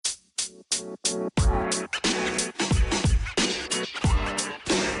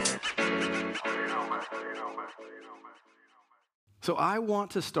So I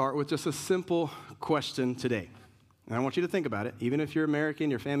want to start with just a simple question today. And I want you to think about it. Even if you're American,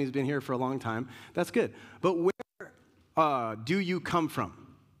 your family's been here for a long time, that's good. But where do you come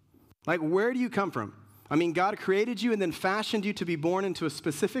from? Like, where do you come from? I mean, God created you and then fashioned you to be born into a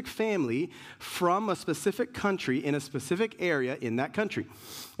specific family from a specific country in a specific area in that country.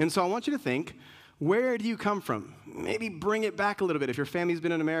 And so I want you to think, where do you come from? Maybe bring it back a little bit. If your family's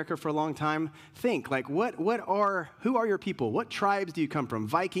been in America for a long time, think, like, who are your people? What tribes do you come from?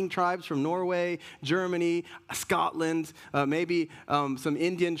 Viking tribes from Norway, Germany, Scotland, maybe some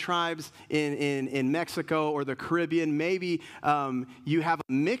Indian tribes in Mexico or the Caribbean. Maybe you have a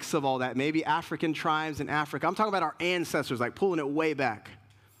mix of all that. Maybe African tribes in Africa. I'm talking about our ancestors, like pulling it way back.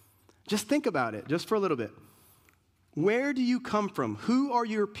 Just think about it, just for a little bit. Where do you come from? Who are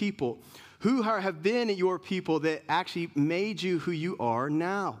your people? Who have been your people that actually made you who you are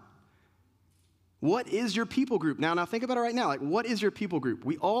now? What is your people group? Now think about it right now. Like, what is your people group?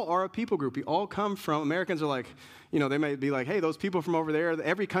 We all are a people group. We all come from, Americans are like, they may be like, hey, those people from over there,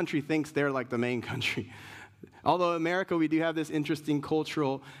 every country thinks they're like the main country. Although America, we do have this interesting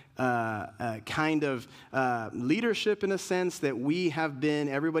cultural kind of leadership in a sense that we have been,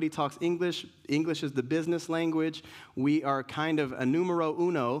 everybody talks English. English is the business language. We are kind of a numero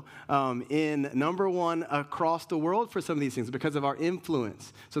uno in number one across the world for some of these things because of our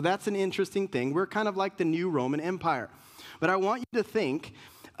influence. So that's an interesting thing. We're kind of like the new Roman Empire. But I want you to think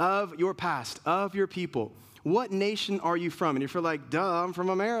of your past, of your people. What nation are you from? And if you're like, duh, I'm from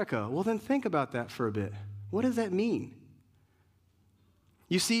America. Well, then think about that for a bit. What does that mean?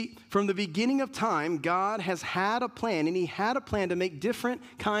 You see, from the beginning of time, God has had a plan, and he had a plan to make different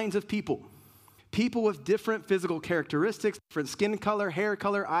kinds of people. People with different physical characteristics, different skin color, hair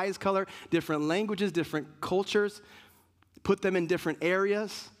color, eyes color, different languages, different cultures, put them in different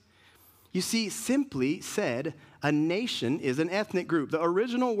areas. You see, simply said, a nation is an ethnic group. The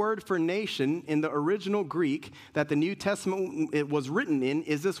original word for nation in the original Greek that the New Testament it was written in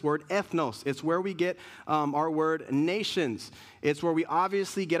is this word ethnos. It's where we get our word nations. It's where we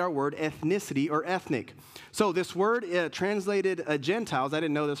obviously get our word ethnicity or ethnic. So this word translated Gentiles, I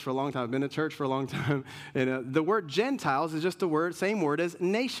didn't know this for a long time. I've been in church for a long time. And the word Gentiles is just the word, same word as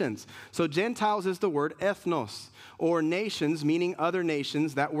nations. So Gentiles is the word ethnos, or nations, meaning other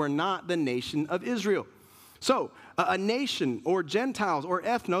nations that were not the nation of Israel. So a nation or Gentiles or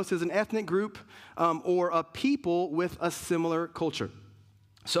ethnos is an ethnic group or a people with a similar culture.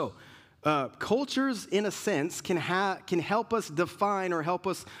 So cultures, in a sense, can help us define or help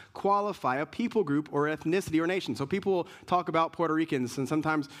us qualify a people group or ethnicity or nation. So people will talk about Puerto Ricans, and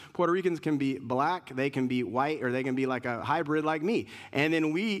sometimes Puerto Ricans can be black, they can be white, or they can be like a hybrid like me. And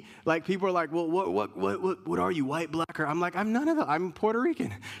then people are like, well, what are you, white, black? Or I'm like, I'm none of that. I'm Puerto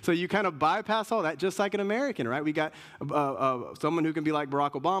Rican. So you kind of bypass all that, just like an American, right? We got someone who can be like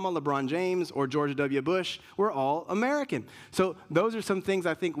Barack Obama, LeBron James, or George W. Bush. We're all American. So those are some things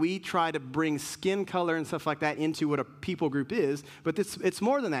I think we try to bring skin color and stuff like that into what a people group is, but it's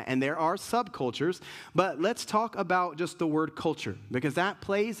more than that, and there are subcultures. But let's talk about just the word culture, because that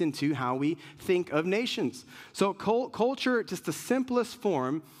plays into how we think of nations. So culture, just the simplest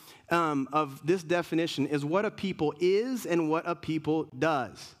form of this definition, is what a people is and what a people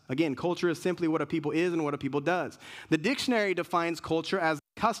does. Again, culture is simply what a people is and what a people does. The dictionary defines culture as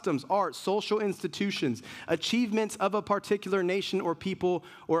customs, art, social institutions, achievements of a particular nation or people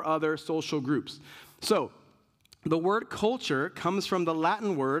or other social groups. So the word culture comes from the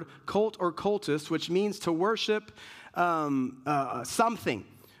Latin word cult or cultus, which means to worship something.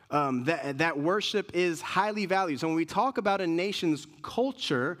 That worship is highly valued. So when we talk about a nation's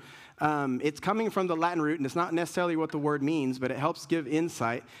culture, it's coming from the Latin root, and it's not necessarily what the word means, but it helps give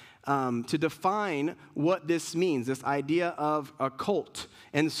insight to define what this means, this idea of a cult.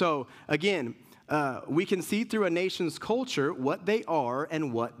 And so, again, we can see through a nation's culture what they are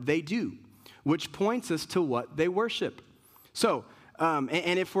and what they do, which points us to what they worship. So,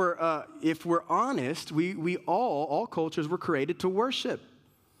 and if we're honest, we all cultures were created to worship.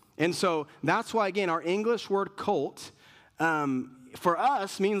 And so that's why, again, our English word cult, for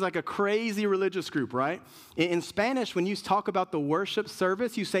us, means like a crazy religious group, right? In Spanish, when you talk about the worship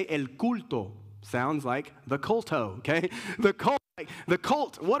service, you say el culto. Sounds like the culto, okay? The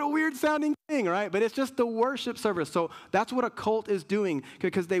cult. What a weird sounding thing, right? But it's just the worship service. So that's what a cult is doing,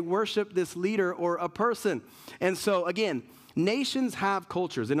 because they worship this leader or a person. And so, again, nations have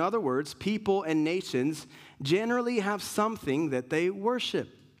cultures. In other words, people and nations generally have something that they worship.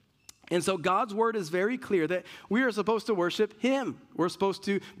 And so God's word is very clear that we are supposed to worship him. We're supposed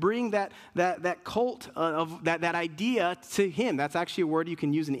to bring that cult of that idea to him. That's actually a word you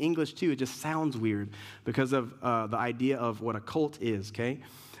can use in English too. It just sounds weird because of the idea of what a cult is, okay?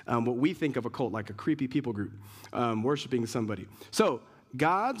 What we think of a cult, like a creepy people group, worshiping somebody. So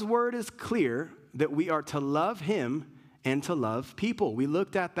God's word is clear that we are to love him and to love people. We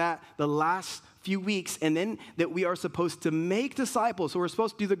looked at that the last few weeks, and then that we are supposed to make disciples. So we're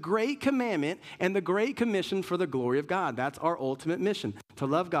supposed to do the great commandment and the great commission for the glory of God. That's our ultimate mission, to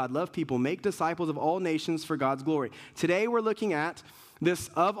love God, love people, make disciples of all nations for God's glory. Today we're looking at this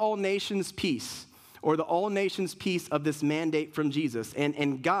of all nations piece, or the all nations piece of this mandate from Jesus.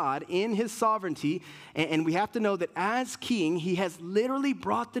 And God, in his sovereignty, and we have to know that as king, he has literally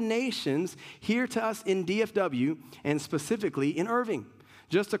brought the nations here to us in DFW, and specifically in Irving.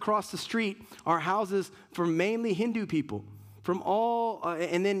 Just across the street are houses for mainly Hindu people. From all,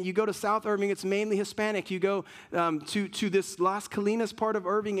 and then you go to South Irving, it's mainly Hispanic. You go to this Las Colinas part of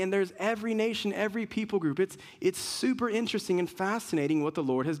Irving, and there's every nation, every people group. It's super interesting and fascinating what the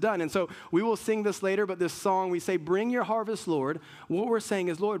Lord has done. And so we will sing this later, but this song, we say, bring your harvest, Lord. What we're saying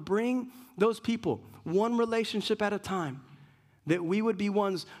is, Lord, bring those people one relationship at a time, that we would be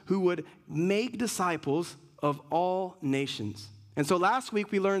ones who would make disciples of all nations. And so last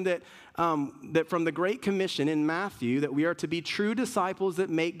week we learned that from the Great Commission in Matthew that we are to be true disciples that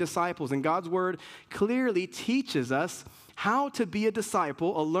make disciples. And God's word clearly teaches us how to be a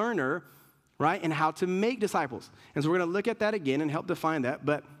disciple, a learner, right, and how to make disciples. And so we're going to look at that again and help define that.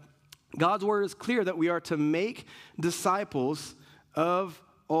 But God's word is clear that we are to make disciples of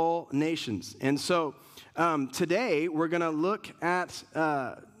all nations. And so today we're going to look at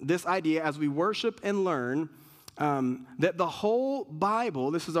this idea as we worship and learn that the whole Bible,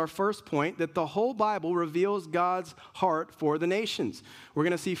 this is our first point, that the whole Bible reveals God's heart for the nations. We're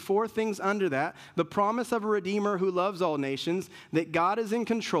going to see 4 things under that. The promise of a Redeemer who loves all nations, that God is in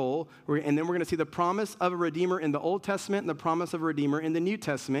control, and then we're going to see the promise of a Redeemer in the Old Testament and the promise of a Redeemer in the New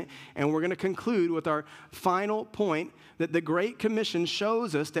Testament. And we're going to conclude with our final point, that the Great Commission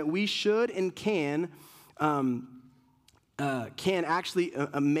shows us that we should and can actually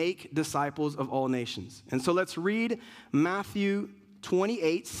make disciples of all nations. And so let's read Matthew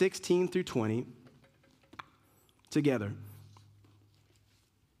 28, 16 through 20 together.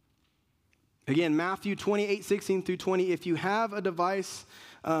 Again, Matthew 28, 16 through 20. If you have a device,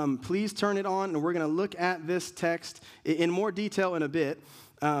 please turn it on, and we're going to look at this text in more detail in a bit.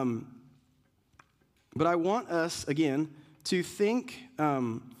 But I want us, again, to think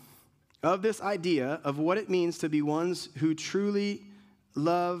of this idea of what it means to be ones who truly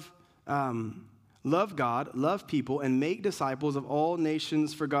love God, love people, and make disciples of all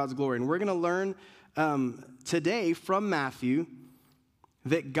nations for God's glory. And we're going to learn today from Matthew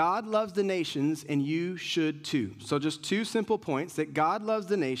that God loves the nations and you should too. So just 2 simple points, that God loves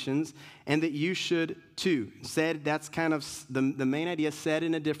the nations and that you should too. Said, that's kind of the main idea, said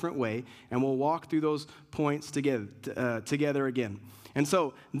in a different way, and we'll walk through those points together again. And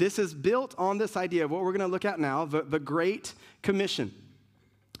so this is built on this idea of what we're going to look at now, the Great Commission.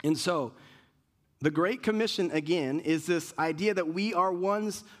 And so the Great Commission, again, is this idea that we are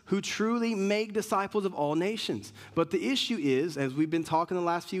ones who truly make disciples of all nations. But the issue is, as we've been talking the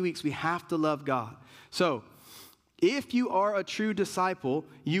last few weeks, we have to love God. So if you are a true disciple,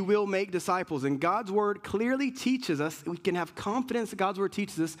 you will make disciples. And God's word clearly teaches us, we can have confidence that God's word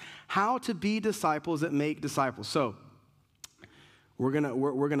teaches us how to be disciples that make disciples. So we're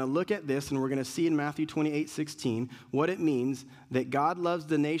gonna look at this, and we're gonna see in Matthew 28, 16 what it means that God loves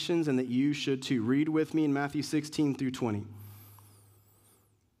the nations and that you should too. Read with me in Matthew 16 through 20.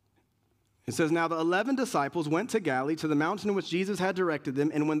 It says, now the 11 disciples went to Galilee, to the mountain in which Jesus had directed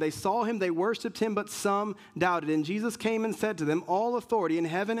them, and when they saw him, they worshipped him, but some doubted. And Jesus came and said to them, all authority in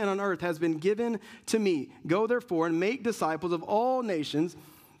heaven and on earth has been given to me. Go therefore and make disciples of all nations,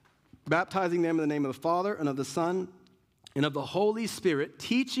 baptizing them in the name of the Father and of the Son and of the Holy Spirit,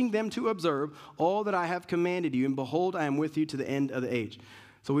 teaching them to observe all that I have commanded you. And behold, I am with you to the end of the age.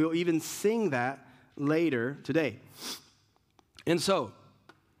 So we will even sing that later today. And so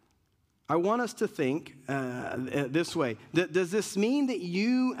I want us to think this way. Does this mean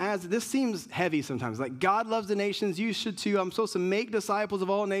that this seems heavy sometimes, like God loves the nations, you should too. I'm supposed to make disciples of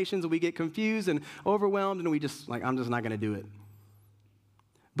all nations, and we get confused and overwhelmed, and we just I'm just not going to do it.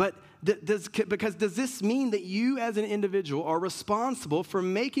 But does this mean that you as an individual are responsible for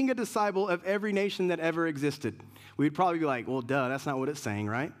making a disciple of every nation that ever existed? We'd probably be like, well, duh, that's not what it's saying,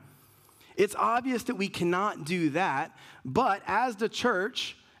 right? It's obvious that we cannot do that, but as the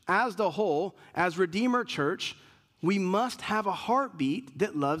church, as the whole, as Redeemer Church, we must have a heartbeat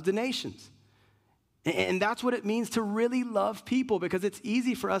that loves the nations. And that's what it means to really love people, because it's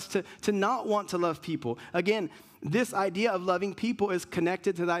easy for us to not want to love people. Again, this idea of loving people is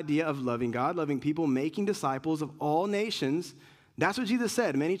connected to the idea of loving God, loving people, making disciples of all nations. That's what Jesus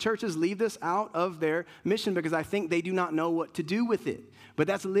said. Many churches leave this out of their mission because I think they do not know what to do with it. But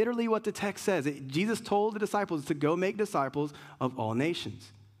that's literally what the text says. Jesus told the disciples to go make disciples of all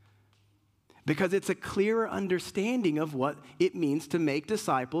nations. Because it's a clearer understanding of what it means to make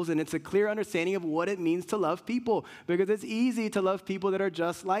disciples, and it's a clear understanding of what it means to love people, because it's easy to love people that are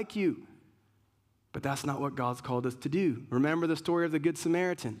just like you. But that's not what God's called us to do. Remember the story of the Good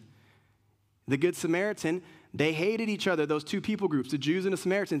Samaritan. The Good Samaritan, they hated each other, those two people groups, the Jews and the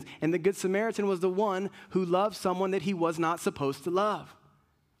Samaritans, and the Good Samaritan was the one who loved someone that he was not supposed to love.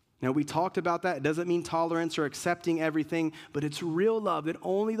 Now, we talked about that. It doesn't mean tolerance or accepting everything, but it's real love that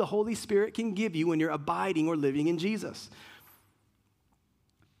only the Holy Spirit can give you when you're abiding or living in Jesus.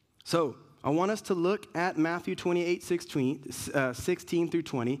 So, I want us to look at Matthew 28, 16 through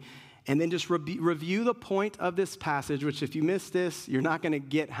 20, and then just review the point of this passage, which if you miss this, you're not going to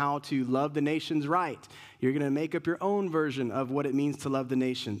get how to love the nations right. You're going to make up your own version of what it means to love the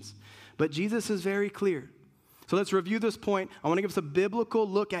nations. But Jesus is very clear. So let's review this point. I want to give us a biblical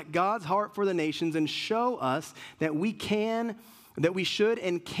look at God's heart for the nations and show us that we should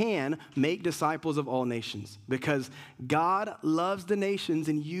and can make disciples of all nations, because God loves the nations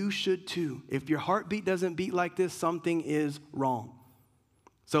and you should too. If your heartbeat doesn't beat like this, something is wrong.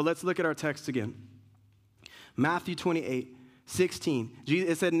 So let's look at our text again. Matthew 28. 16.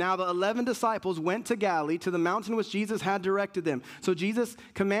 It said, now the 11 disciples went to Galilee, to the mountain which Jesus had directed them. So Jesus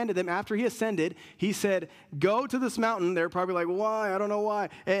commanded them after he ascended. He said, go to this mountain. They're probably like, why? I don't know why.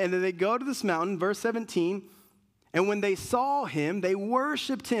 And then they go to this mountain, verse 17. And when they saw him, they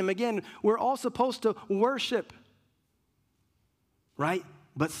worshiped him. Again, we're all supposed to worship, right?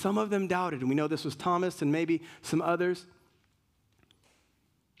 But some of them doubted. And we know this was Thomas and maybe some others.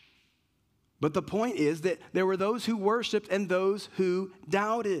 But the point is that there were those who worshiped and those who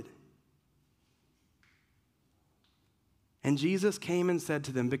doubted. And Jesus came and said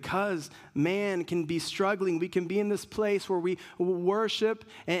to them, because man can be struggling, we can be in this place where we worship,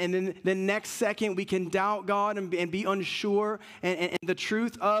 and then the next second we can doubt God and be unsure. And the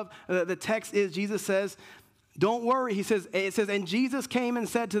truth of the text is, Jesus says, don't worry. It says, and Jesus came and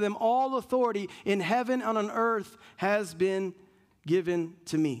said to them, all authority in heaven and on earth has been given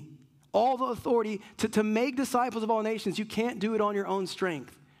to me. All the authority to make disciples of all nations. You can't do it on your own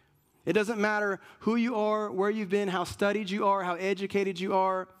strength. It doesn't matter who you are, where you've been, how studied you are, how educated you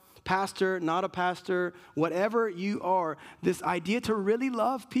are, pastor, not a pastor, whatever you are. This idea to really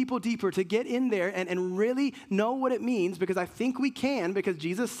love people deeper, to get in there and really know what it means, because I think we can, because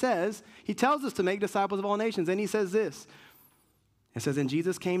Jesus says, he tells us to make disciples of all nations, and he says this. It says, and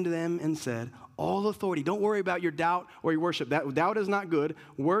Jesus came to them and said, all authority. Don't worry about your doubt or your worship. That doubt is not good.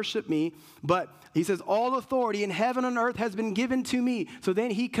 Worship me. But he says, all authority in heaven and earth has been given to me. So then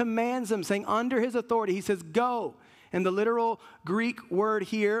he commands them, saying under his authority, he says, go. And the literal Greek word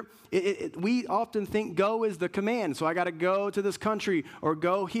here, we often think go is the command. So I got to go to this country or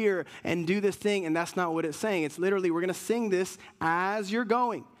go here and do this thing. And that's not what it's saying. It's literally, we're going to sing this as you're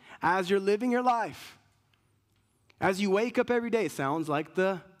going, as you're living your life. As you wake up every day, sounds like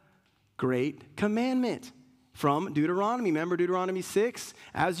the great commandment from Deuteronomy. Remember Deuteronomy 6?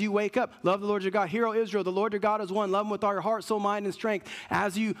 As you wake up, love the Lord your God. Hear, O Israel, the Lord your God is one. Love him with all your heart, soul, mind, and strength.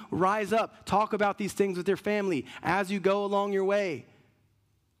 As you rise up, talk about these things with your family. As you go along your way.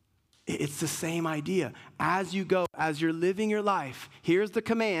 It's the same idea. As you go, as you're living your life, here's the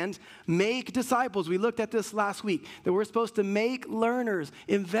command, make disciples. We looked at this last week, that we're supposed to make learners,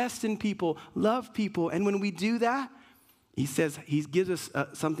 invest in people, love people. And when we do that, he says, he gives us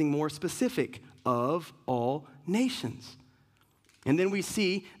something more specific, of all nations. And then we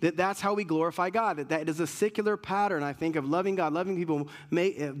see that that's how we glorify God, that is a secular pattern, I think, of loving God, loving people,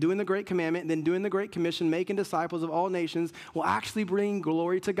 doing the great commandment, and then doing the great commission, making disciples of all nations will actually bring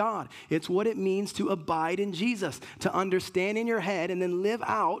glory to God. It's what it means to abide in Jesus, to understand in your head and then live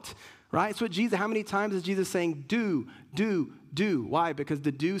out, right? It's what Jesus, how many times is Jesus saying, do, do, do? Why? Because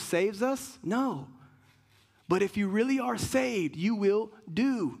the do saves us? No. But if you really are saved, you will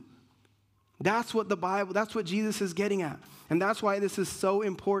do. That's what the Bible, that's what Jesus is getting at. And that's why this is so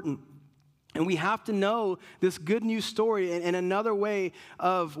important. And we have to know this good news story. And another way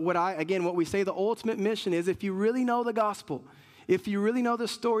of what we say the ultimate mission is, if you really know the gospel, if you really know the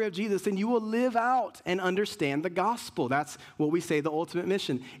story of Jesus, then you will live out and understand the gospel. That's what we say the ultimate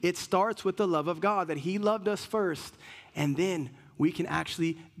mission. It starts with the love of God, that he loved us first, and then we can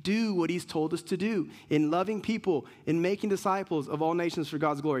actually do what he's told us to do in loving people, in making disciples of all nations for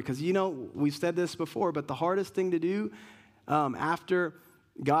God's glory. Because, we've said this before, but the hardest thing to do after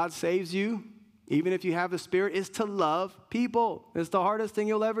God saves you, even if you have the Spirit, is to love people. It's the hardest thing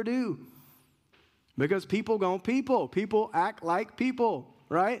you'll ever do. Because people gon' people. People act like people,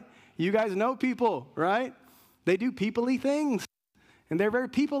 right? You guys know people, right? They do people-y things. And they're very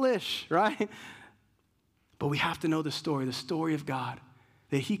people-ish, right? But we have to know the story of God.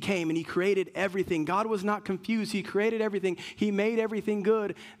 That he came and he created everything. God was not confused. He created everything. He made everything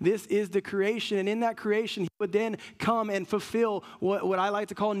good. This is the creation. And in that creation, he would then come and fulfill what I like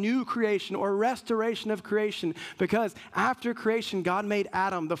to call new creation or restoration of creation. Because after creation, God made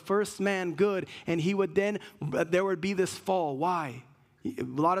Adam, the first man, good. And there would be this fall. Why? A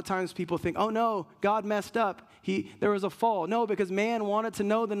lot of times people think, oh no, God messed up. There was a fall. No, because man wanted to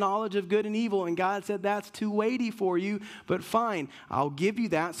know the knowledge of good and evil, and God said, that's too weighty for you, but fine, I'll give you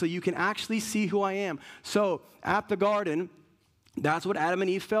that so you can actually see who I am. So at the garden, that's what Adam and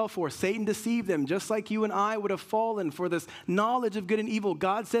Eve fell for. Satan deceived them, just like you and I would have fallen for this knowledge of good and evil.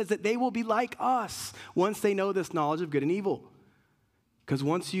 God says that they will be like us once they know this knowledge of good and evil. Because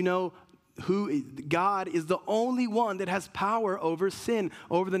once you know who God is, the only one that has power over sin,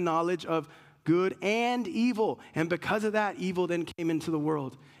 over the knowledge of good and evil. And because of that, evil then came into the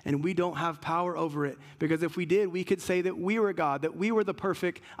world. And we don't have power over it. Because if we did, we could say that we were God, that we were the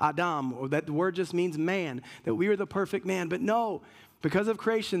perfect Adam, or that the word just means man, that we were the perfect man. But no, because of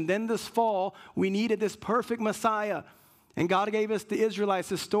creation, then this fall, we needed this perfect Messiah. And God gave us the Israelites,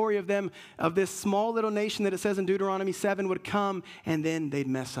 the story of them, of this small little nation that it says in Deuteronomy 7 would come, and then they'd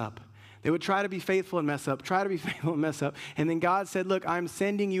mess up. They would try to be faithful and mess up, try to be faithful and mess up. And then God said, look, I'm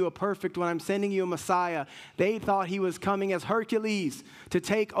sending you a perfect one. I'm sending you a Messiah. They thought he was coming as Hercules to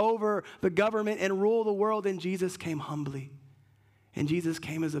take over the government and rule the world. And Jesus came humbly. And Jesus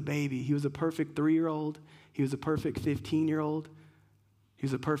came as a baby. He was a perfect 3-year-old. He was a perfect 15-year-old. He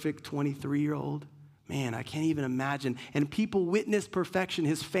was a perfect 23-year-old. Man, I can't even imagine. And people witnessed perfection,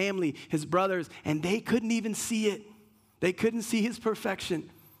 his family, his brothers, and they couldn't even see it. They couldn't see his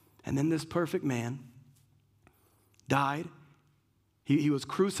perfection. And then this perfect man died. He was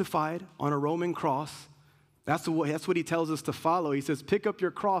crucified on a Roman cross. That's what he tells us to follow. He says, pick up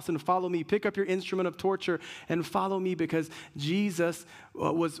your cross and follow me. Pick up your instrument of torture and follow me, because Jesus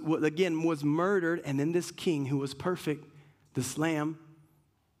was murdered. And then this king who was perfect, this lamb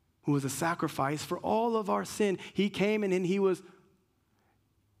who was a sacrifice for all of our sin, he came and then he was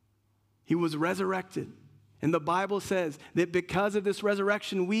resurrected. And the Bible says that because of this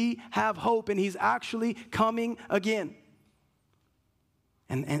resurrection, we have hope, and he's actually coming again.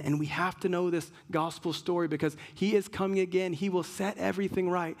 And we have to know this gospel story, because he is coming again. He will set everything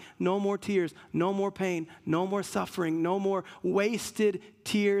right. No more tears, no more pain, no more suffering, no more wasted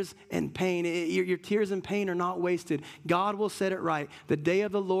tears and pain. Your tears and pain are not wasted. God will set it right. The day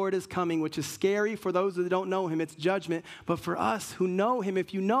of the Lord is coming, which is scary for those that don't know him. It's judgment. But for us who know him,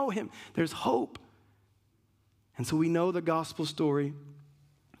 if you know him, there's hope. And so we know the gospel story.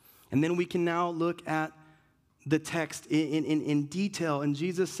 And then we can now look at the text in detail. And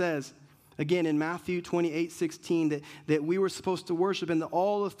Jesus says, again, in Matthew 28:16, that we were supposed to worship, and that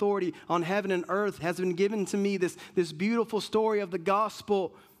all authority on heaven and earth has been given to me, this beautiful story of the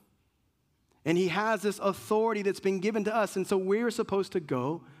gospel. And he has this authority that's been given to us. And so we're supposed to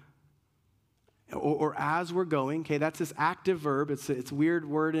go, or as we're going, okay, that's this active verb. It's a weird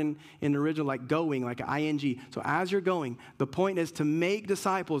word in the original, like going, like ing. So as you're going, the point is to make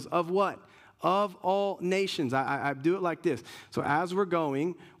disciples of what? Of all nations. I do it like this. So as we're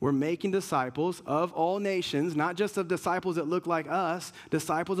going, we're making disciples of all nations, not just of disciples that look like us,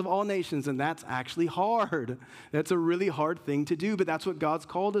 disciples of all nations. And that's actually hard. That's a really hard thing to do, but that's what God's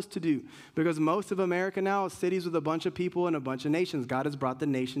called us to do. Because most of America now is cities with a bunch of people and a bunch of nations. God has brought the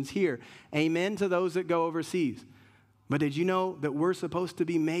nations here. Amen to those that go overseas. But did you know that we're supposed to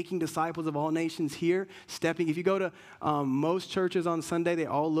be making disciples of all nations here? If you go to most churches on Sunday, they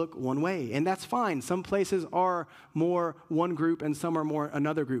all look one way. And that's fine. Some places are more one group and some are more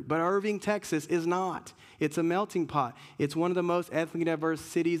another group. But Irving, Texas is not. It's a melting pot. It's one of the most ethnically diverse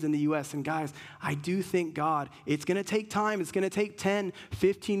cities in the U.S. And guys, I do thank God. It's going to take time. It's going to take 10,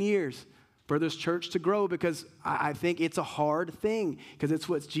 15 years for this church to grow, because I think it's a hard thing, because it's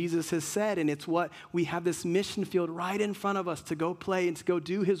what Jesus has said, and it's what we have this mission field right in front of us to go play and to go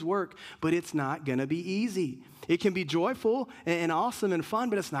do his work, but it's not going to be easy. It can be joyful and awesome and fun,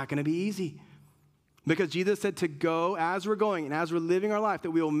 but it's not going to be easy, because Jesus said to go as we're going and as we're living our life,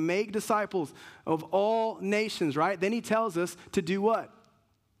 that we will make disciples of all nations, right? Then he tells us to do what?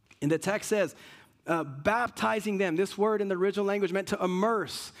 And the text says, baptizing them. This word in the original language meant to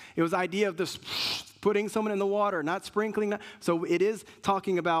immerse. It was the idea of this putting someone in the water, not sprinkling. So it is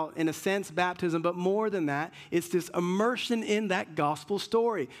talking about, in a sense, baptism, but more than that, it's this immersion in that gospel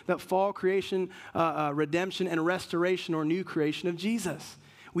story, that fall, creation, redemption, and restoration or new creation of Jesus.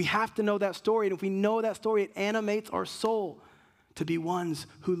 We have to know that story, and if we know that story, it animates our soul to be ones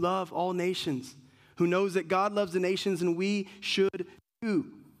who love all nations, who knows that God loves the nations and we should too.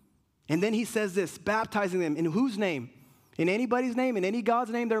 And then he says this, baptizing them in whose name? In anybody's name, in any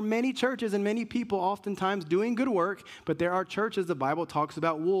God's name. There are many churches and many people oftentimes doing good work, but there are churches, the Bible talks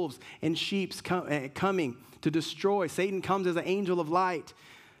about wolves and sheep coming to destroy. Satan comes as an angel of light.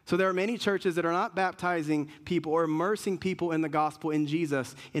 So there are many churches that are not baptizing people or immersing people in the gospel in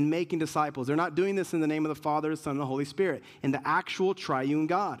Jesus, in making disciples. They're not doing this in the name of the Father, the Son, and the Holy Spirit, in the actual triune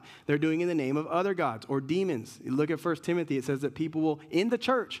God. They're doing it in the name of other gods or demons. You look at 1 Timothy, it says that people will, in the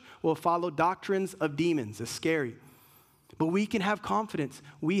church, will follow doctrines of demons. It's scary. But we can have confidence.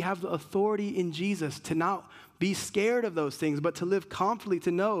 We have the authority in Jesus to not be scared of those things, but to live confidently,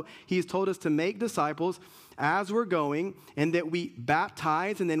 to know he's told us to make disciples as we're going, and that we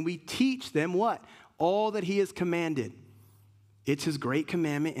baptize and then we teach them what? All that he has commanded. It's his great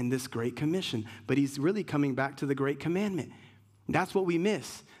commandment and this great commission. But he's really coming back to the great commandment. That's what we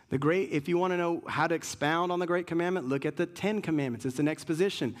miss. If you want to know how to expound on the great commandment, look at the 10 commandments. It's an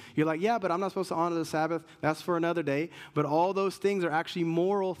exposition. You're like, yeah, but I'm not supposed to honor the Sabbath. That's for another day. But all those things are actually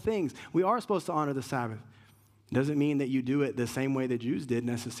moral things. We are supposed to honor the Sabbath. Doesn't mean that you do it the same way the Jews did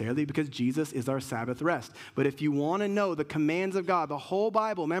necessarily, because Jesus is our Sabbath rest. But if you want to know the commands of God, the whole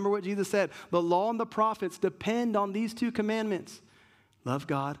Bible, remember what Jesus said, the law and the prophets depend on these 2 commandments. Love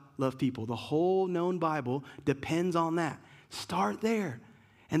God, love people. The whole known Bible depends on that. Start there.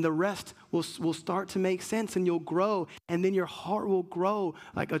 And the rest will start to make sense, and you'll grow, and then your heart will grow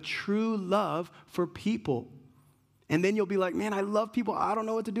like a true love for people. And then you'll be like, man, I love people. I don't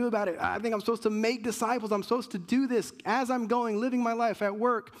know what to do about it. I think I'm supposed to make disciples. I'm supposed to do this as I'm going, living my life at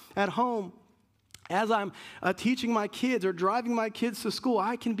work, at home. As I'm teaching my kids or driving my kids to school,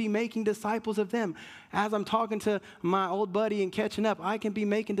 I can be making disciples of them. As I'm talking to my old buddy and catching up, I can be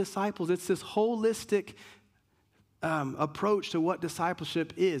making disciples. It's this holistic approach to what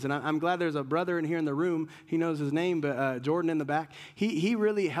discipleship is. And I'm glad there's a brother in here in the room. He knows his name, but Jordan in the back. He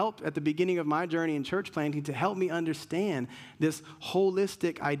really helped at the beginning of my journey in church planting to help me understand this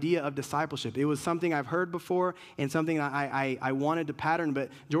holistic idea of discipleship. It was something I've heard before and something I wanted to pattern, but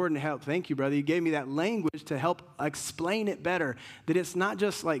Jordan helped. Thank you, brother. You gave me that language to help explain it better, that it's not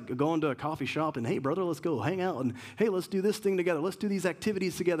just like going to a coffee shop and, hey, brother, let's go hang out, and hey, let's do this thing together. Let's do these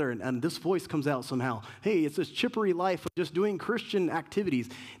activities together, and this voice comes out somehow. Hey, it's this chippery life of just doing Christian activities.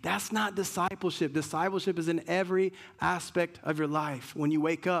 That's not discipleship. Discipleship is in every aspect of your life. When you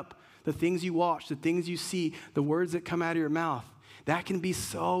wake up, the things you watch, the things you see, the words that come out of your mouth, that can be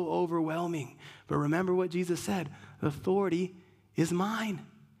so overwhelming. But remember what Jesus said, authority is mine.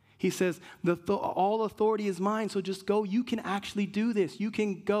 He says, all authority is mine, so just go. You can actually do this. You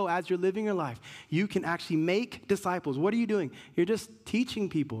can go as you're living your life. You can actually make disciples. What are you doing? You're just teaching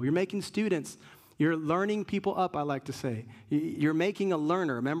people. You're making students. You're learning people up, I like to say. You're making a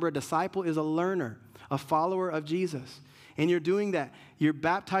learner. Remember, a disciple is a learner, a follower of Jesus. And you're doing that. You're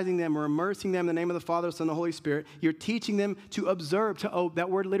baptizing them or immersing them in the name of the Father, Son, and the Holy Spirit. You're teaching them to observe, that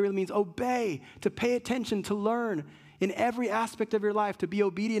word literally means obey, to pay attention, to learn in every aspect of your life, to be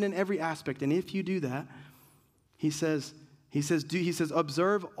obedient in every aspect. And if you do that, he says,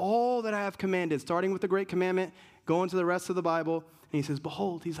 observe all that I have commanded, starting with the great commandment, going to the rest of the Bible. And he says,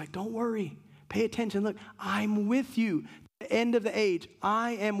 behold, he's like, don't worry. Pay attention. Look, I'm with you. The end of the age,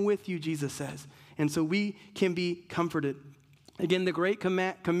 I am with you, Jesus says. And so we can be comforted. Again, the Great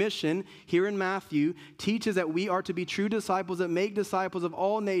Commission here in Matthew teaches that we are to be true disciples that make disciples of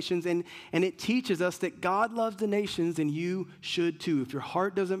all nations. And it teaches us that God loves the nations and you should too. If your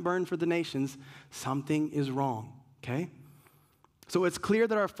heart doesn't burn for the nations, something is wrong, okay? So it's clear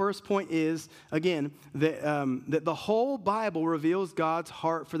that our first point is, again, that the whole Bible reveals God's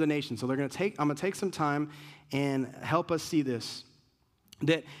heart for the nation. So I'm going to take some time and help us see this.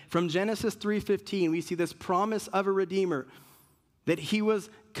 That from Genesis 3:15, we see this promise of a Redeemer, that he was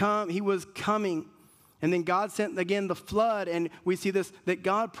coming. And then God sent, again, the flood, and we see this, that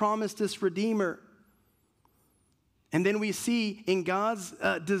God promised this Redeemer. And then we see in God's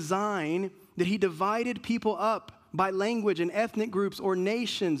design that he divided people up by language and ethnic groups or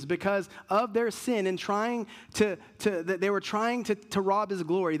nations because of their sin and they were trying to rob his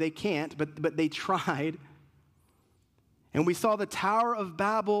glory. They can't, but they tried. And we saw the Tower of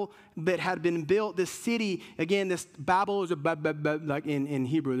Babel that had been built, this city. Again, this Babel is like in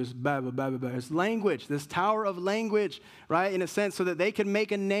Hebrew, this Babel, this language, this tower of language, right, in a sense, so that they could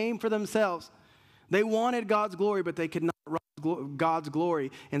make a name for themselves. They wanted God's glory, but they could not rob God's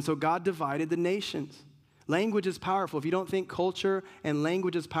glory. And so God divided the nations. Language is powerful. If you don't think culture and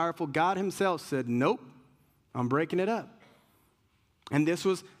language is powerful, God himself said, nope, I'm breaking it up. And this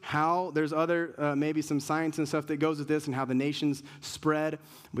was how, there's other, maybe some science and stuff that goes with this and how the nations spread.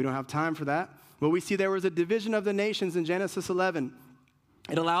 We don't have time for that. But we see there was a division of the nations in Genesis 11.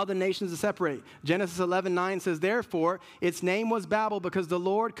 It allowed the nations to separate. Genesis 11:9 says, therefore, its name was Babel because the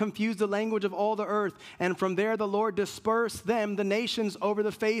Lord confused the language of all the earth. And from there the Lord dispersed them, the nations, over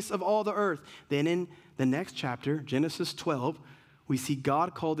the face of all the earth. Then in the next chapter, Genesis 12, we see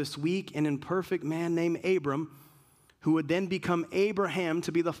God call this weak and imperfect man named Abram, who would then become Abraham,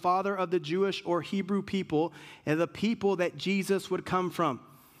 to be the father of the Jewish or Hebrew people and the people that Jesus would come from.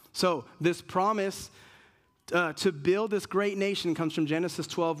 So this promise to build this great nation comes from Genesis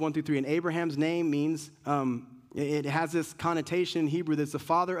 12, 1 through 3. And Abraham's name means, it has this connotation in Hebrew that's the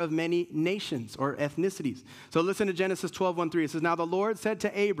father of many nations or ethnicities. So listen to Genesis 12, 1 through 3. It says, now the Lord said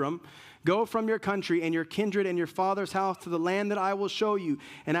to Abram, go from your country and your kindred and your father's house to the land that I will show you,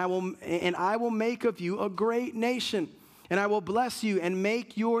 and I will make of you a great nation, and I will bless you and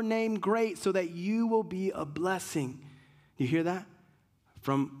make your name great so that you will be a blessing. You hear that?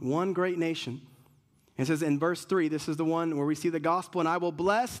 From one great nation. It says in verse 3, this is the one where we see the gospel, and I will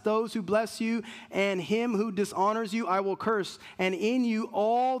bless those who bless you, and him who dishonors you I will curse, and in you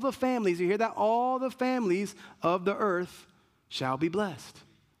all the families, you hear that? All the families of the earth shall be blessed.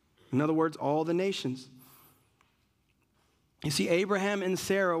 In other words, all the nations. You see, Abraham and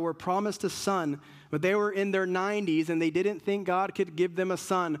Sarah were promised a son, but they were in their 90s, and they didn't think God could give them a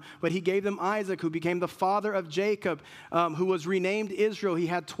son. But he gave them Isaac, who became the father of Jacob, who was renamed Israel. He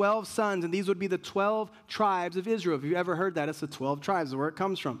had 12 sons, and these would be the 12 tribes of Israel. If you've ever heard that, it's the 12 tribes, where it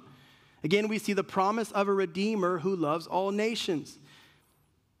comes from. Again, we see the promise of a Redeemer who loves all nations.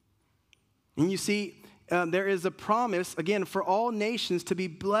 And you see, there is a promise, again, for all nations to be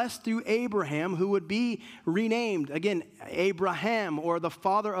blessed through Abraham, who would be renamed, again, Abraham, or the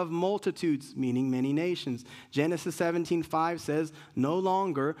father of multitudes, meaning many nations. Genesis 17:5 says, no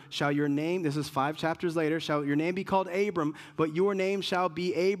longer shall your name, this is 5 chapters later, shall your name be called Abram, but your name shall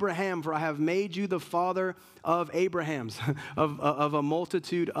be Abraham, for I have made you the father of Abrahams, of a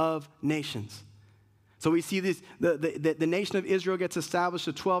multitude of nations. So we see this, the nation of Israel gets established.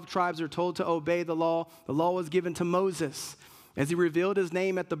 The 12 tribes are told to obey the law. The law was given to Moses as he revealed his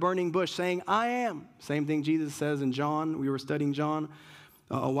name at the burning bush, saying, I am. Same thing Jesus says in John. We were studying John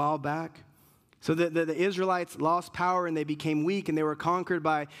a while back. So the Israelites lost power and they became weak, and they were conquered,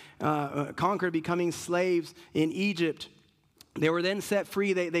 becoming slaves in Egypt. They were then set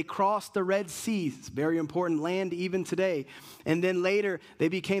free. They crossed the Red Sea. It's a very important land even today. And then later, they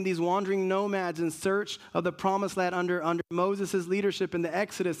became these wandering nomads in search of the promised land under Moses' leadership in the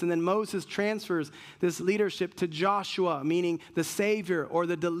Exodus. And then Moses transfers this leadership to Joshua, meaning the Savior or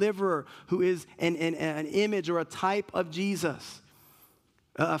the Deliverer, who is an image or a type of Jesus.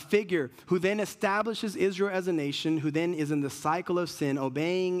 A figure who then establishes Israel as a nation, who then is in the cycle of sin,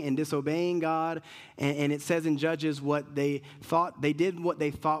 obeying and disobeying God. And it says in Judges what they did what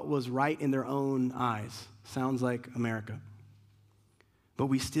they thought was right in their own eyes. Sounds like America. But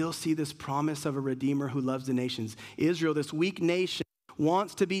we still see this promise of a Redeemer who loves the nations. Israel, this weak nation,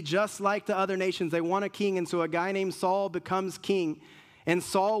 wants to be just like the other nations. They want a king, and so a guy named Saul becomes king. And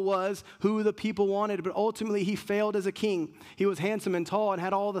Saul was who the people wanted, but ultimately he failed as a king. He was handsome and tall and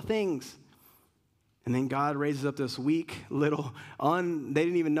had all the things. And then God raises up this weak little, they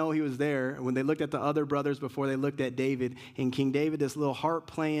didn't even know he was there. When they looked at the other brothers before they looked at David, and King David, this little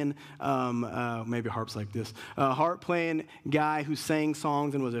harp-playing, maybe harp's like this, harp-playing guy who sang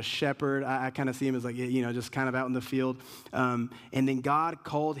songs and was a shepherd. I kind of see him as like, just kind of out in the field. And then God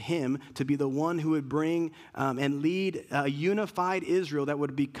called him to be the one who would bring and lead a unified Israel that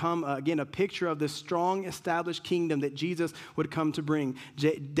would become, again, a picture of this strong, established kingdom that Jesus would come to bring.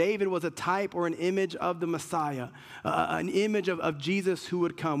 David was a type or an image of the Messiah, an image of Jesus who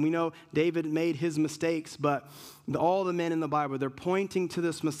would come. We know David made his mistakes, but all the men in the Bible, they're pointing to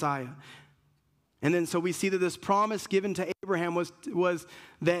this Messiah. And then so we see that this promise given to Abraham was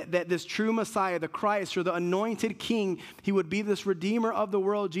that this true Messiah, the Christ, or the anointed king, he would be this Redeemer of the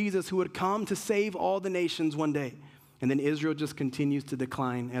world, Jesus, who would come to save all the nations one day. And then Israel just continues to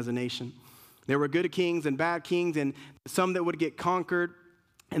decline as a nation. There were good kings and bad kings, and some that would get conquered.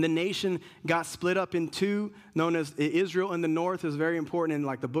 And the nation got split up in two, known as Israel in the north is very important in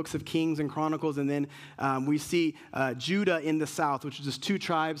like the books of Kings and Chronicles. And then we see Judah in the south, which is just 2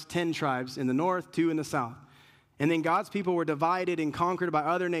 tribes, 10 tribes in the north, 2 in the south. And then God's people were divided and conquered by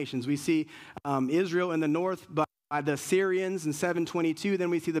other nations. We see Israel in the north by the Syrians in 722. Then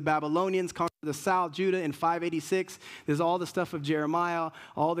we see the Babylonians conquer the south, Judah in 586. There's all the stuff of Jeremiah,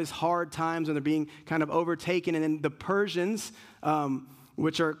 all these hard times, and they're being kind of overtaken. And then the Persians,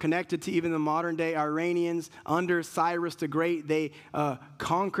 which are connected to even the modern-day Iranians, under Cyrus the Great, they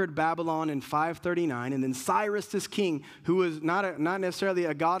conquered Babylon in 539. And then Cyrus, this king, who was not necessarily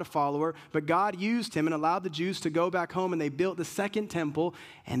a God follower, but God used him and allowed the Jews to go back home, and they built the second temple.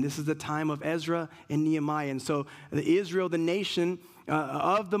 And this is the time of Ezra and Nehemiah. And so Israel, the nation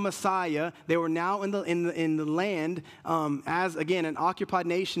of the Messiah, they were now in the land as, again, an occupied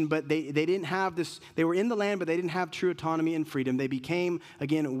nation, but they didn't have this. They were in the land, but they didn't have true autonomy and freedom. They became,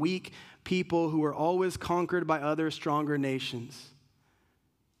 again, weak people who were always conquered by other stronger nations.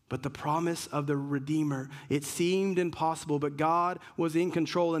 But the promise of the Redeemer, it seemed impossible, but God was in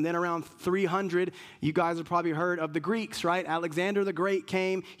control. And then around 300, you guys have probably heard of the Greeks, right? Alexander the Great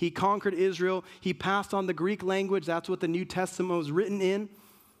came. He conquered Israel. He passed on the Greek language. That's what the New Testament was written in.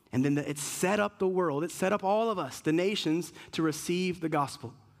 And then it set up the world. It set up all of us, the nations, to receive the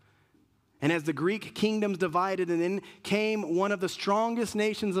gospel. And as the Greek kingdoms divided, and then came one of the strongest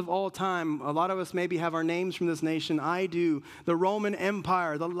nations of all time. A lot of us maybe have our names from this nation. I do. The Roman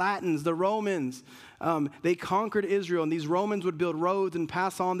Empire, the Latins, the Romans. They conquered Israel, and these Romans would build roads and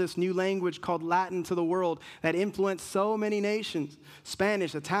pass on this new language called Latin to the world that influenced so many nations.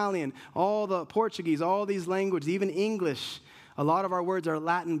 Spanish, Italian, all the Portuguese, all these languages, even English. A lot of our words are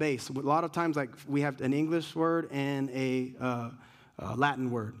Latin-based. A lot of times, like, we have an English word and a Latin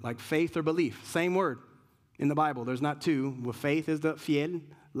word, like faith or belief. Same word in the Bible. There's not two. Well, faith is the fiel,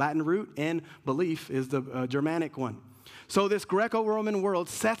 Latin root, and belief is the Germanic one. So this Greco-Roman world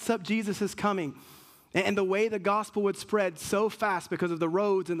sets up Jesus' coming. And the way the gospel would spread so fast because of the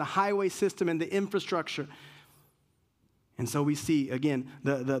roads and the highway system and the infrastructure. And so we see, again,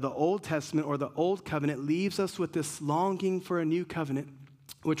 the Old Testament or the Old Covenant leaves us with this longing for a new covenant,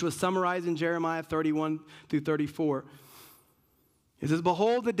 which was summarized in Jeremiah 31 through 34. It says,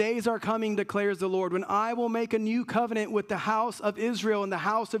 "Behold, the days are coming, declares the Lord, when I will make a new covenant with the house of Israel and the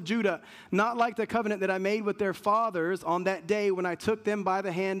house of Judah, not like the covenant that I made with their fathers on that day when I took them by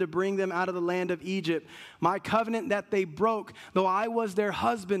the hand to bring them out of the land of Egypt. My covenant that they broke, though I was their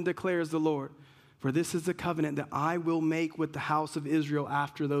husband, declares the Lord. For this is the covenant that I will make with the house of Israel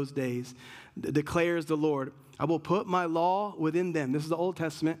after those days, declares the Lord. I will put my law within them." This is the Old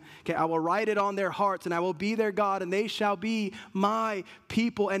Testament. Okay, "I will write it on their hearts, and I will be their God, and they shall be my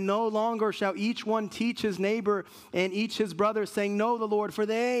people. And no longer shall each one teach his neighbor and each his brother, saying, 'Know the Lord,' for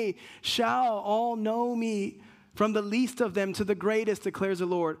they shall all know me, from the least of them to the greatest, declares the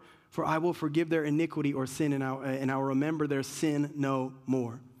Lord. For I will forgive their iniquity or sin, and I will remember their sin no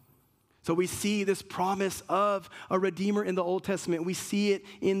more." So we see this promise of a Redeemer in the Old Testament. We see it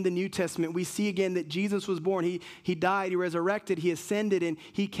in the New Testament. We see again that Jesus was born. He died, he resurrected, he ascended, and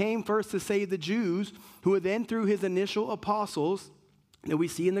he came first to save the Jews, who were then through his initial apostles, that we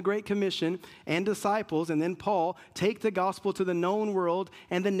see in the Great Commission, and disciples, and then Paul, take the gospel to the known world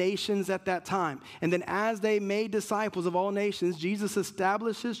and the nations at that time. And then as they made disciples of all nations, Jesus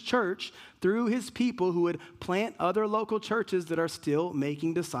established his church through his people who would plant other local churches that are still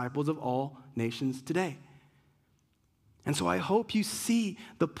making disciples of all nations today. And so I hope you see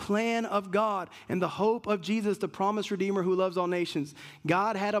the plan of God and the hope of Jesus, the promised Redeemer who loves all nations.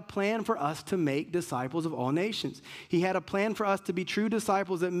 God had a plan for us to make disciples of all nations. He had a plan for us to be true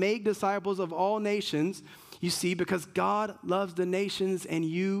disciples that make disciples of all nations, you see, because God loves the nations and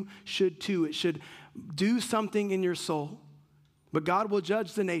you should too. It should do something in your soul. But God will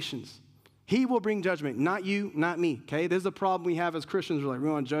judge the nations. He will bring judgment, not you, not me, okay? This is a problem we have as Christians. We're like, we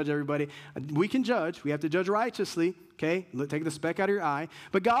want to judge everybody. We can judge. We have to judge righteously, okay? Take the speck out of your eye.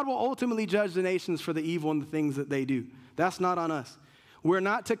 But God will ultimately judge the nations for the evil and the things that they do. That's not on us. We're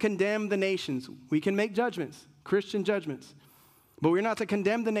not to condemn the nations. We can make judgments, Christian judgments. But we're not to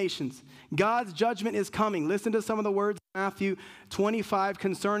condemn the nations. God's judgment is coming. Listen to some of the words in Matthew 25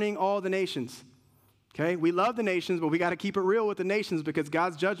 concerning all the nations. Okay, we love the nations, but we got to keep it real with the nations because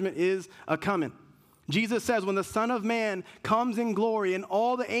God's judgment is a-coming. Jesus says, when the Son of Man comes in glory and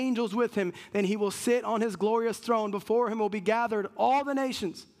all the angels with him, then he will sit on his glorious throne. Before him will be gathered all the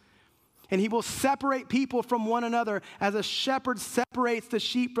nations. And he will separate people from one another as a shepherd separates the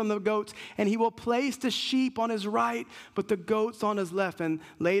sheep from the goats. And he will place the sheep on his right, but the goats on his left. And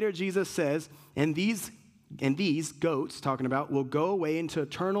later Jesus says, and these and these goats, talking about, will go away into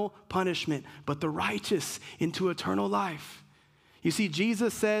eternal punishment, but the righteous into eternal life. You see,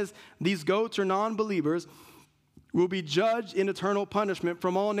 Jesus says these goats or non-believers will be judged in eternal punishment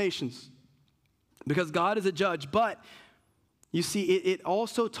from all nations because God is a judge. But you see, it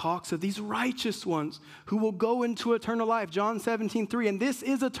also talks of these righteous ones who will go into eternal life. John 17:3, and this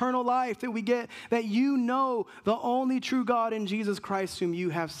is eternal life that we get, that you know the only true God in Jesus Christ whom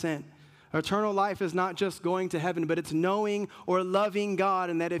you have sent. Eternal life is not just going to heaven, but it's knowing or loving God,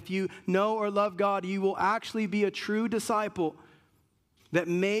 and that if you know or love God, you will actually be a true disciple that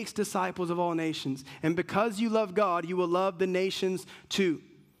makes disciples of all nations. And because you love God, you will love the nations too.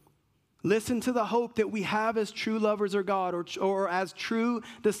 Listen to the hope that we have as true lovers of God or as true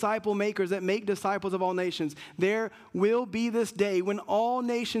disciple makers that make disciples of all nations. There will be this day when all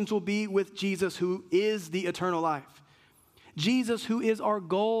nations will be with Jesus, who is the eternal life. Jesus, who is our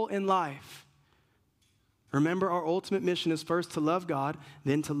goal in life. Remember, our ultimate mission is first to love God,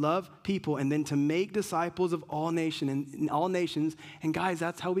 then to love people, and then to make disciples of all nations. And guys,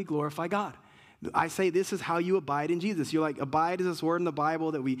 that's how we glorify God. I say this is how you abide in Jesus. You're like, abide is this word in the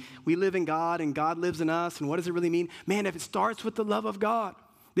Bible that we live in God and God lives in us. And what does it really mean? Man, if it starts with the love of God,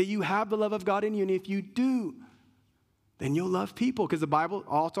 that you have the love of God in you, and if you do, then you'll love people. Because the Bible,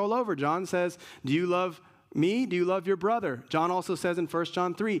 it's all over. John says, do you love me? Do you love your brother? John also says in 1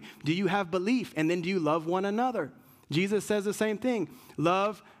 John 3, do you have belief? And then do you love one another? Jesus says the same thing.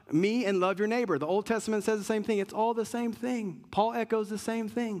 Love me and love your neighbor. The Old Testament says the same thing. It's all the same thing. Paul echoes the same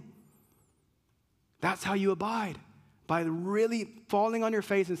thing. That's how you abide, by really falling on your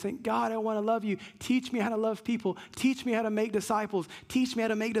face and saying, God, I want to love you. Teach me how to love people. Teach me how to make disciples. Teach me how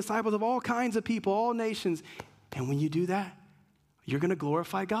to make disciples of all kinds of people, all nations. And when you do that, you're going to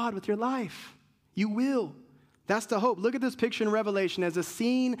glorify God with your life. You will. That's the hope. Look at this picture in Revelation as a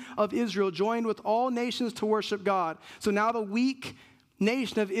scene of Israel joined with all nations to worship God. So now the weak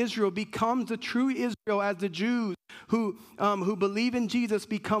nation of Israel becomes the true Israel as the Jews who believe in Jesus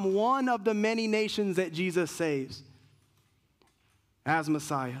become one of the many nations that Jesus saves as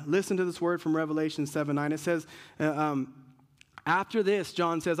Messiah. Listen to this word from Revelation 7:9. It says, after this,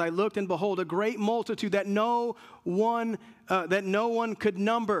 John says, I looked and behold a great multitude that no one could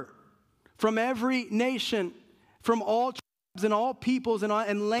number, from every nation, from all tribes and all peoples and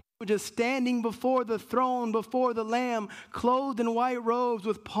languages, standing before the throne, before the Lamb, clothed in white robes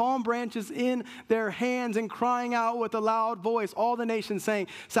with palm branches in their hands, and crying out with a loud voice, all the nations saying,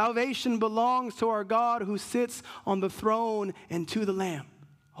 salvation belongs to our God who sits on the throne and to the Lamb.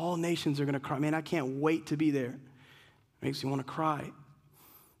 All nations are going to cry. Man, I can't wait to be there. Makes me want to cry.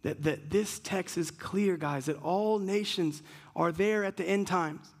 That this text is clear, guys, that all nations are there at the end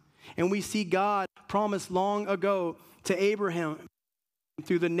times. And we see God promised long ago to Abraham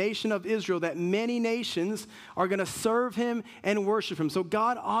through the nation of Israel that many nations are going to serve him and worship him. So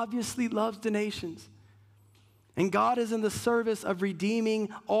God obviously loves the nations. And God is in the service of redeeming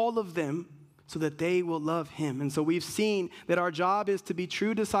all of them so that they will love him. And so we've seen that our job is to be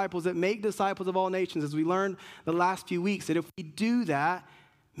true disciples that make disciples of all nations, as we learned the last few weeks, that if we do that,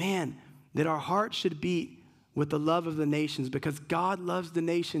 man, that our heart should beat with the love of the nations, because God loves the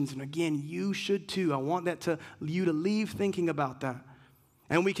nations. And again, you should too. I want you to leave thinking about that.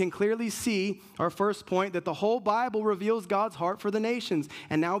 And we can clearly see our first point, that the whole Bible reveals God's heart for the nations.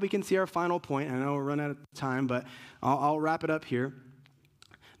 And now we can see our final point. I know we're running out of time, but I'll wrap it up here.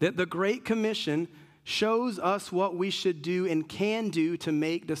 That the Great Commission shows us what we should do and can do to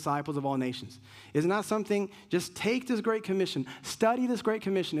make disciples of all nations. Isn't that something? Just take this Great Commission. Study this Great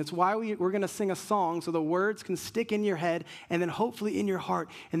Commission. It's why we're going to sing a song so the words can stick in your head and then hopefully in your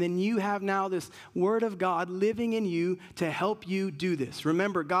heart. And then you have now this Word of God living in you to help you do this.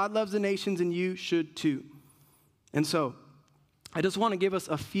 Remember, God loves the nations and you should too. And so, I just want to give us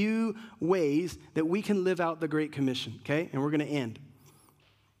a few ways that we can live out the Great Commission, okay? And we're going to end.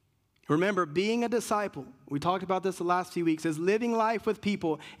 Remember, being a disciple, we talked about this the last few weeks, is living life with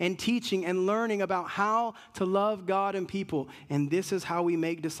people and teaching and learning about how to love God and people. And this is how we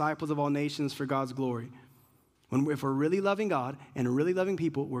make disciples of all nations for God's glory. If we're really loving God and really loving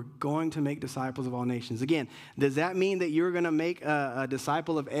people, we're going to make disciples of all nations. Again, does that mean that you're going to make a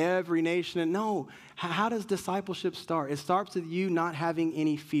disciple of every nation? And no. How does discipleship start? It starts with you not having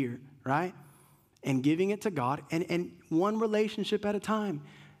any fear, right? And giving it to God and one relationship at a time.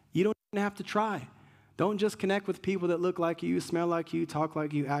 You don't even have to try. Don't just connect with people that look like you, smell like you, talk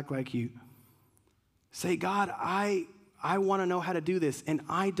like you, act like you. Say, God, I want to know how to do this, and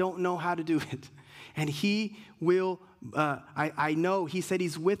I don't know how to do it. And he will, I know he said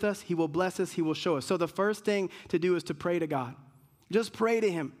he's with us, he will bless us, he will show us. So the first thing to do is to pray to God. Just pray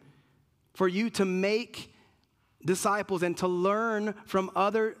to him for you to make disciples and to learn from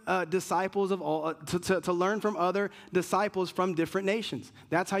other disciples of all, to learn from other disciples from different nations.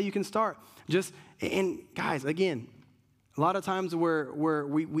 That's how you can start. And guys, again, a lot of times we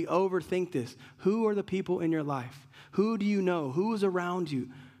overthink this. Who are the people in your life? Who do you know? Who's around you?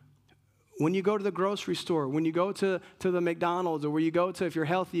 When you go to the grocery store, when you go to the McDonald's, or where you go to, if you're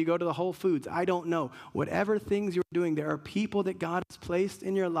healthy, you go to the Whole Foods. I don't know. Whatever things you're doing, there are people that God has placed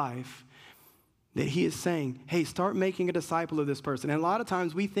in your life that he is saying, hey, start making a disciple of this person. And a lot of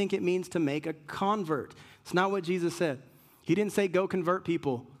times we think it means to make a convert. It's not what Jesus said. He didn't say go convert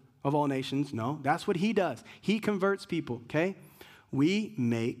people of all nations. No, that's what he does. He converts people, okay? We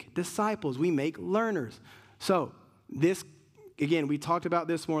make disciples. We make learners. So this, again, we talked about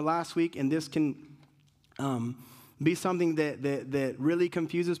this more last week, and this can be something that really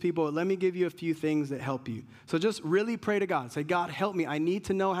confuses people. Let me give you a few things that help you. So just really pray to God. Say, God, help me. I need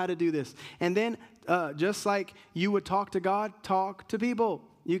to know how to do this. And then just like you would talk to God, talk to people.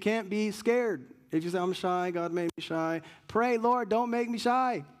 You can't be scared. If you say, I'm shy, God made me shy, pray, Lord, don't make me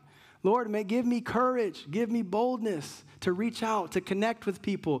shy. Lord, give me courage, give me boldness to reach out, to connect with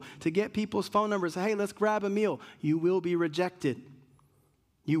people, to get people's phone numbers. Hey, let's grab a meal. You will be rejected.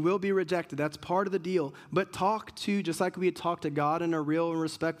 You will be rejected. That's part of the deal. But talk to, just like we had talked to God in a real and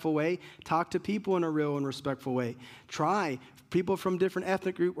respectful way, talk to people in a real and respectful way. Try people from different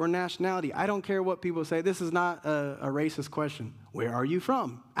ethnic group or nationality. I don't care what people say. This is not a racist question. Where are you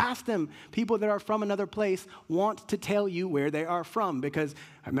from? Ask them. People that are from another place want to tell you where they are from, because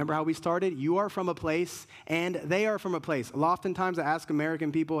remember how we started? You are from a place and they are from a place. Oftentimes I ask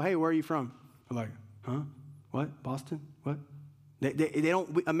American people, hey, where are you from? They're like, huh? What? Boston? What? They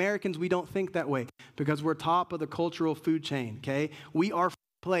don't. Americans, we don't think that way because we're top of the cultural food chain, okay? We are from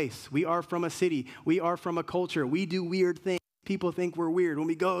a place. We are from a city. We are from a culture. We do weird things. People think we're weird. When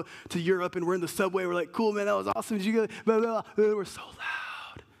we go to Europe and we're in the subway, we're like, cool, man, that was awesome. Did you go? Blah, blah, blah. We're so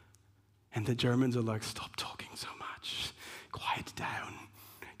loud. And the Germans are like, stop talking so much. Quiet down.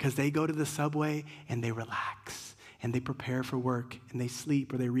 Because they go to the subway and they relax and they prepare for work and they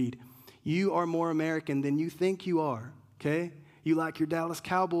sleep or they read. You are more American than you think you are, okay? You like your Dallas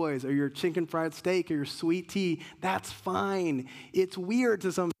Cowboys or your chicken fried steak or your sweet tea. That's fine. It's weird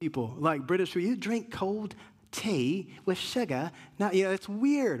to some people. Like British, you drink cold tea with sugar. Now, it's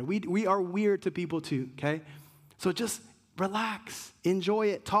weird. We are weird to people too, okay? So just relax. Enjoy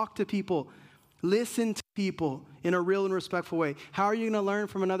it. Talk to people. Listen to people in a real and respectful way. How are you going to learn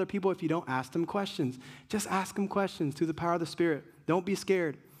from another people if you don't ask them questions? Just ask them questions through the power of the Spirit. Don't be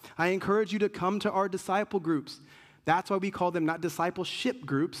scared. I encourage you to come to our disciple groups. That's why we call them not discipleship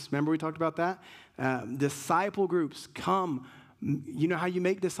groups. Remember we talked about that? Disciple groups. Come. You know how you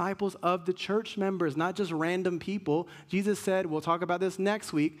make disciples of the church members, not just random people. Jesus said, we'll talk about this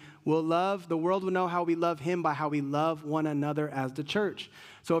next week, the world will know how we love him by how we love one another as the church.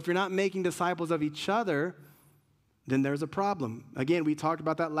 So if you're not making disciples of each other, then there's a problem. Again, we talked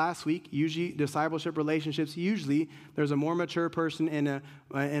about that last week. Usually, discipleship relationships, there's a more mature person and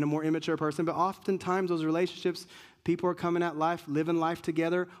a more immature person, but oftentimes those relationships, people are coming at life, living life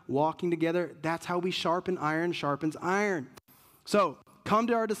together, walking together. That's how we sharpen iron sharpens iron. So come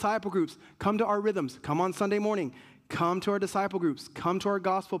to our disciple groups. Come to our rhythms. Come on Sunday morning. Come to our disciple groups. Come to our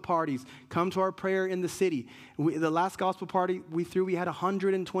gospel parties. Come to our prayer in the city. The last gospel party we had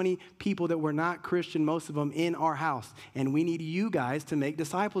 120 people that were not Christian, most of them in our house. And we need you guys to make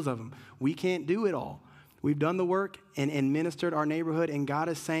disciples of them. We can't do it all. We've done the work and ministered our neighborhood, and God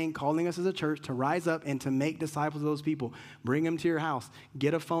is calling us as a church to rise up and to make disciples of those people. Bring them to your house.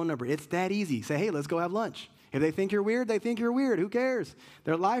 Get a phone number. It's that easy. Say, hey, let's go have lunch. If they think you're weird, they think you're weird. Who cares?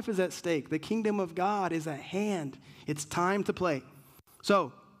 Their life is at stake. The kingdom of God is at hand. It's time to play.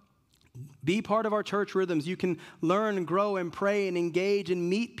 So be part of our church rhythms. You can learn and grow and pray and engage and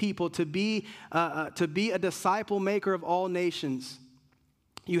meet people to be a disciple maker of all nations.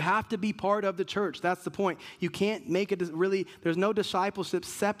 You have to be part of the church. That's the point. You can't make it there's no discipleship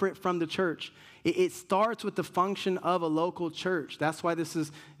separate from the church. It starts with the function of a local church. That's why this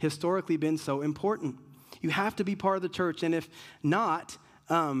has historically been so important. You have to be part of the church. And if not,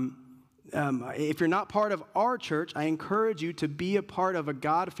 if you're not part of our church, I encourage you to be a part of a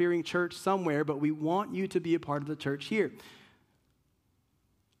God-fearing church somewhere, but we want you to be a part of the church here.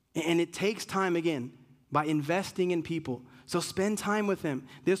 And it takes time, again, by investing in people. So spend time with them.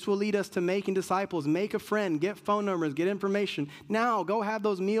 This will lead us to making disciples. Make a friend, get phone numbers, get information. Now, go have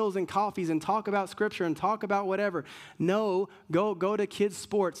those meals and coffees and talk about scripture and talk about whatever. No, go to kids'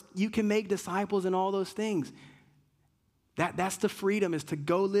 sports. You can make disciples in all those things. That's the freedom, is to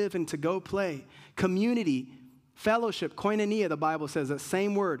go live and to go play. Community. Fellowship, koinonia, the Bible says, that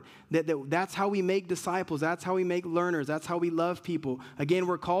same word, that's how we make disciples, that's how we make learners, that's how we love people. Again,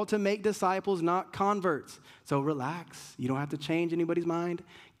 we're called to make disciples, not converts. So relax. You don't have to change anybody's mind.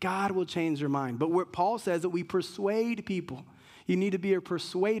 God will change your mind. But what Paul says that we persuade people. You need to be a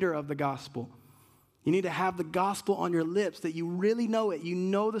persuader of the gospel. You need to have the gospel on your lips, that you really know it. You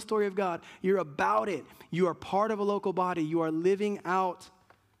know the story of God. You're about it. You are part of a local body. You are living out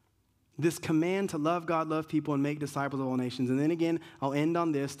this command to love God, love people, and make disciples of all nations. And then again, I'll end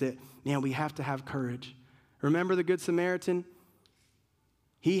on this, that, man, we have to have courage. Remember the Good Samaritan?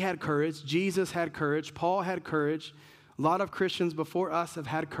 He had courage. Jesus had courage. Paul had courage. A lot of Christians before us have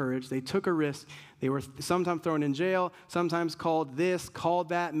had courage. They took a risk. They were sometimes thrown in jail, sometimes called this, called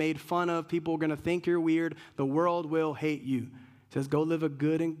that, made fun of. People are going to think you're weird. The world will hate you. It says go live a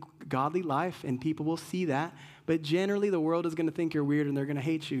good and godly life, and people will see that. But generally, the world is going to think you're weird, and they're going to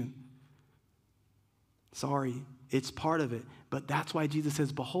hate you. Sorry, it's part of it. But that's why Jesus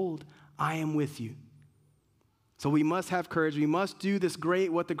says, behold, I am with you. So we must have courage. We must do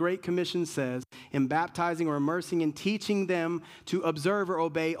what the Great Commission says, in baptizing or immersing and teaching them to observe or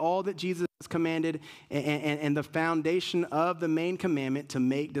obey all that Jesus has commanded, and the foundation of the main commandment to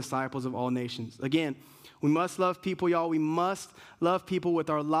make disciples of all nations. Again, we must love people, y'all. We must love people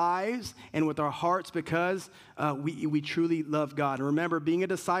with our lives and with our hearts, because we truly love God. And remember, being a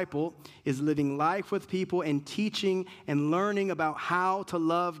disciple is living life with people and teaching and learning about how to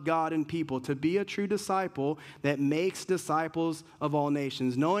love God and people. To be a true disciple that makes disciples of all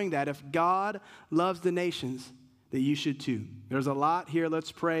nations, knowing that if God loves the nations, that you should too. There's a lot here.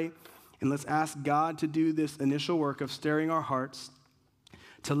 Let's pray and let's ask God to do this initial work of stirring our hearts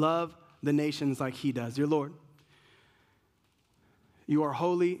to love the nations like he does. Dear Lord, you are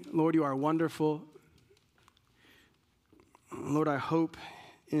holy. Lord, you are wonderful. Lord, I hope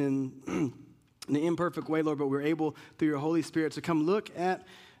in an imperfect way, Lord, but we're able through your Holy Spirit to come look at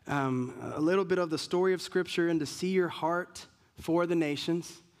a little bit of the story of Scripture and to see your heart for the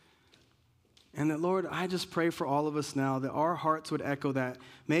nations. And that, Lord, I just pray for all of us now that our hearts would echo that.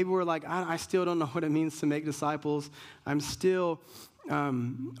 Maybe we're like, I still don't know what it means to make disciples. I'm still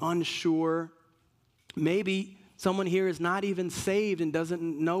unsure. Maybe someone here is not even saved and doesn't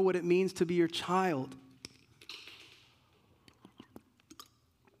know what it means to be your child.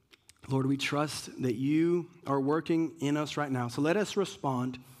 Lord, we trust that you are working in us right now. So let us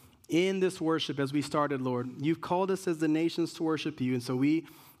respond in this worship as we started, Lord. You've called us as the nations to worship you, and so we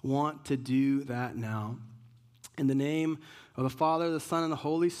want to do that now. In the name of the Father, the Son, and the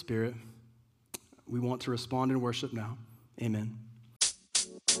Holy Spirit, we want to respond in worship now. Amen.